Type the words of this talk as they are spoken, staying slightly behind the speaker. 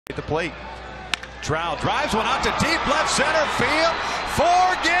At the plate. Trout drives one out to deep left center field.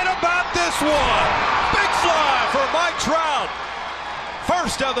 Forget about this one. Big fly for Mike Trout.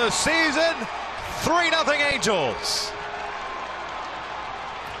 First of the season. 3-0 Angels.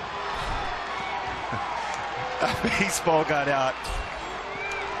 Baseball got out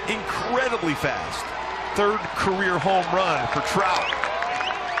incredibly fast. Third career home run for Trout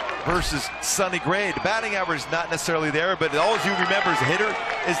versus Sonny Gray. The batting average is not necessarily there, but all you remember as a hitter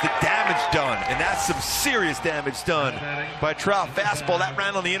is the damage done, and that's some serious damage done by Trout. Fastball that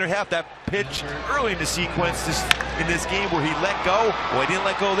ran on the inner half. That pitch early in the sequence in this game where he let go. Well, he didn't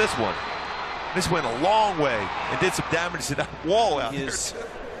let go of this one. This went a long way and did some damage to that wall out there.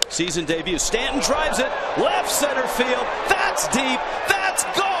 Season debut. Stanton drives it left center field. That's deep. That's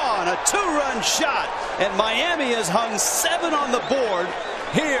gone. A two-run shot. And Miami has hung 7 on the board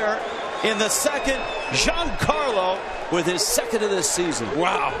here in the second. Giancarlo with his second of this season.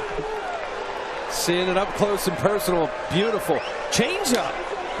 Wow. Seeing it up close and personal. Beautiful. Changeup.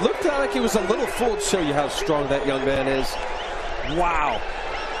 Looked like he was a little full to show you how strong that young man is. Wow.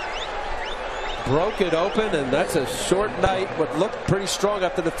 Broke it open, and that's a short night. What looked pretty strong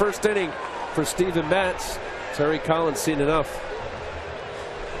after the first inning for Steven Matz. Terry Collins seen enough.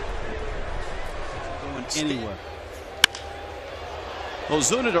 Going anywhere.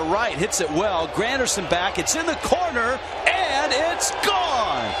 Ozuna to right, hits it well. Granderson back, it's in the corner, and it's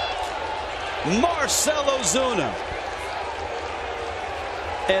gone. Marcell Ozuna.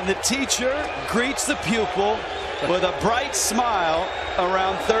 And the teacher greets the pupil with a bright smile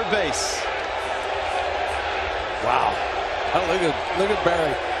around third base. Wow. Oh, look at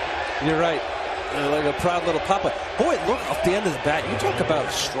Barry. You're right. Like a proud little papa. Boy, look off the end of the bat. You talk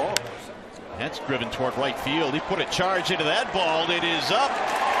about strong. That's driven toward right field. He put a charge into that ball. It is up,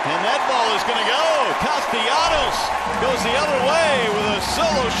 and that ball is going to go. Castellanos goes the other way with a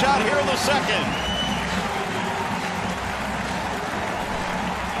solo shot here in the second.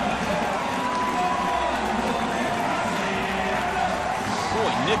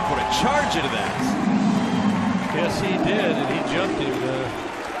 Boy, Nick put a charge into that. Yes, he did, and he jumped him.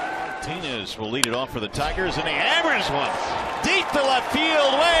 Martinez will lead it off for the Tigers, and he hammers one deep to left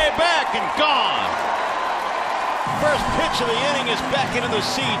field, way back and gone. First pitch of the inning is back into the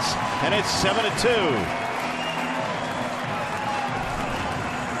seats, and it's 7-2.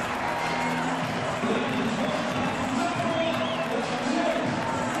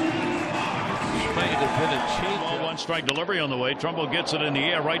 One strike delivery on the way. Trumbo gets it in the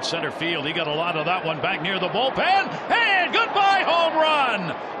air, right center field. He got a lot of that one back near the bullpen. And goodbye home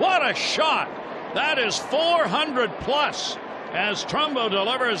run. What a shot. That is 400 plus as Trumbo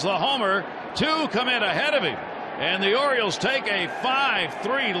delivers the homer. 2 come in ahead of him. And the Orioles take a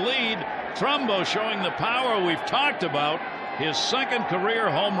 5-3 lead. Trumbo showing the power we've talked about. His second career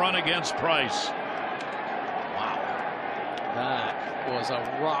home run against Price. Wow. That was a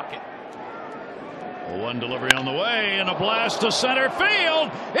rocket. One delivery on the way and a blast to center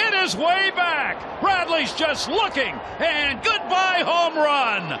field. It is way back. Bradley's just looking, and goodbye home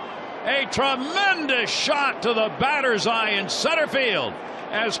run. A tremendous shot to the batter's eye in center field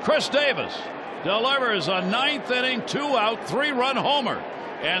as Chris Davis delivers a 9th inning 2-out 3-run homer,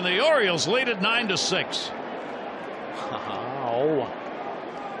 and the Orioles lead it 9-6. Oh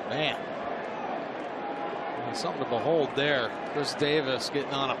man, something to behold there. Chris Davis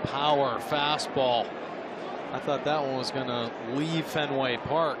getting on a power fastball. I thought that one was going to leave Fenway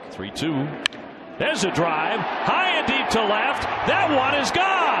Park. 3-2. There's a drive high and deep to left. That one is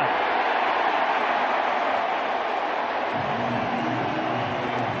gone.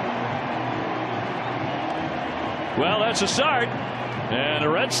 Well, that's a start, and the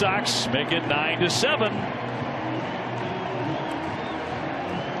Red Sox make it 9-7.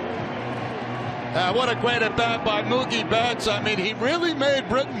 What a great at bat by Mookie Betts. I mean, he really made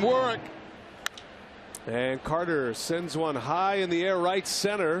Britain work. And Carter sends one high in the air right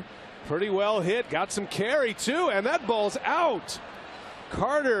center. Pretty well hit. Got some carry too, and that ball's out.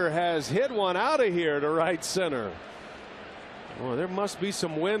 Carter has hit one out of here to right center. Oh, there must be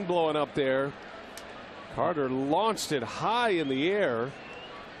some wind blowing up there. Carter launched it high in the air,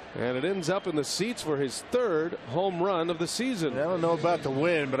 and it ends up in the seats for his 3rd home run of the season. I don't know about the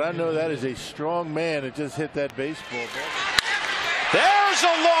wind, but I know that is a strong man that just hit that baseball. There's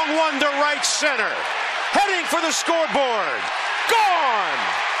a long one to right center. Heading for the scoreboard. Gone.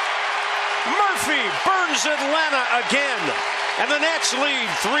 Murphy burns Atlanta again, and the Nets lead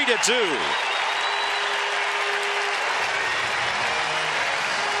 3-2.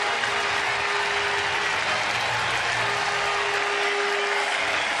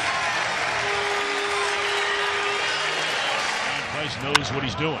 knows what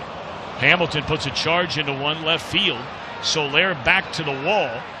he's doing. Hamilton puts a charge into one left field. Soler back to the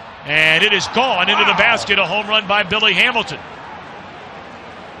wall, and it is gone into the basket. A home run by Billy Hamilton.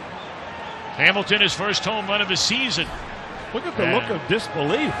 Hamilton, his first home run of the season. Look at the look of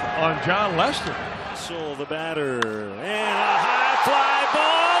disbelief on John Lester. So the batter, and a high fly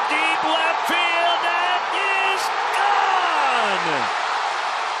ball, deep left field, that is gone.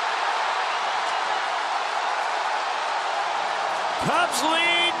 Cubs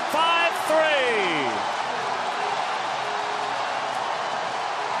lead 5-3.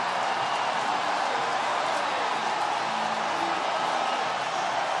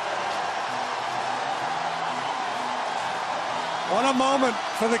 What a moment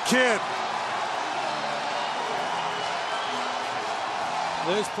for the kid.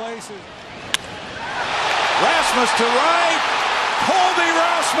 This place is... Rasmus to right. Colby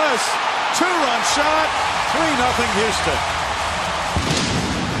Rasmus. 2-run shot. 3-0 Houston.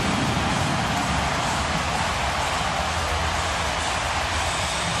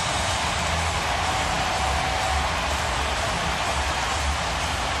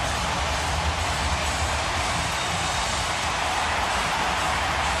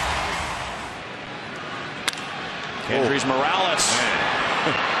 Andres Morales.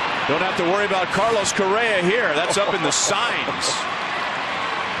 Don't have to worry about Carlos Correa here. That's up in the signs.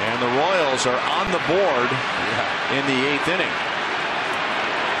 And the Royals are on the board in the 8th inning.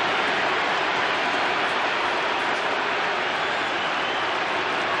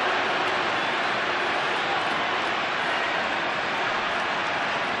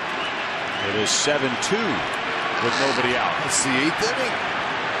 It is 7-2 with nobody out. It's the 8th inning.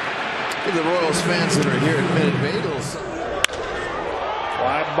 Give the Royals fans that are here at Minute Bagels.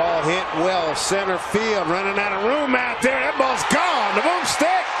 Wide ball hit well center field, running out of room out there. That ball's gone. The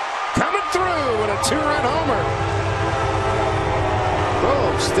boomstick coming through with a 2-run homer.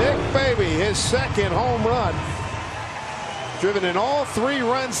 Boomstick, baby, his second home run. Driven in all 3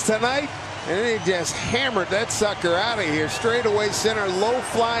 runs tonight, and he just hammered that sucker out of here. Straightaway center, low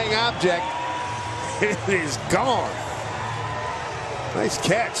flying object. It is gone. Nice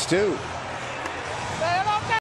catch too. Say hello